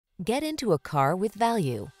Get into a car with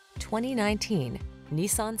value. 2019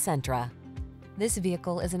 Nissan Sentra. This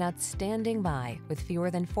vehicle is an outstanding buy with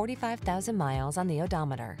fewer than 45,000 miles on the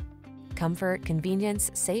odometer. Comfort,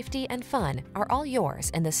 convenience, safety, and fun are all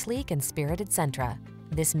yours in the sleek and spirited Sentra.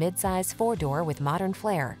 This midsize four-door with modern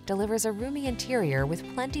flair delivers a roomy interior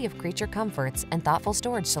with plenty of creature comforts and thoughtful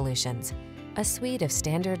storage solutions, a suite of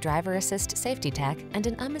standard driver assist safety tech, and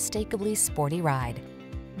an unmistakably sporty ride.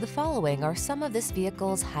 The following are some of this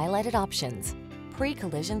vehicle's highlighted options: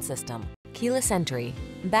 pre-collision system, keyless entry,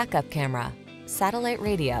 backup camera, satellite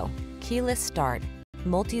radio, keyless start,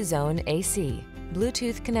 multi-zone AC,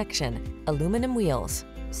 Bluetooth connection, aluminum wheels,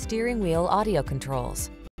 steering wheel audio controls,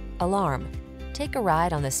 alarm. Take a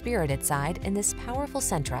ride on the spirited side in this powerful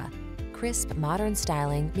Sentra. Crisp, modern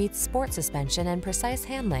styling meets sport suspension and precise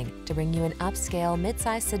handling to bring you an upscale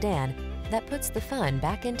midsize sedan that puts the fun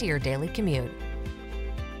back into your daily commute.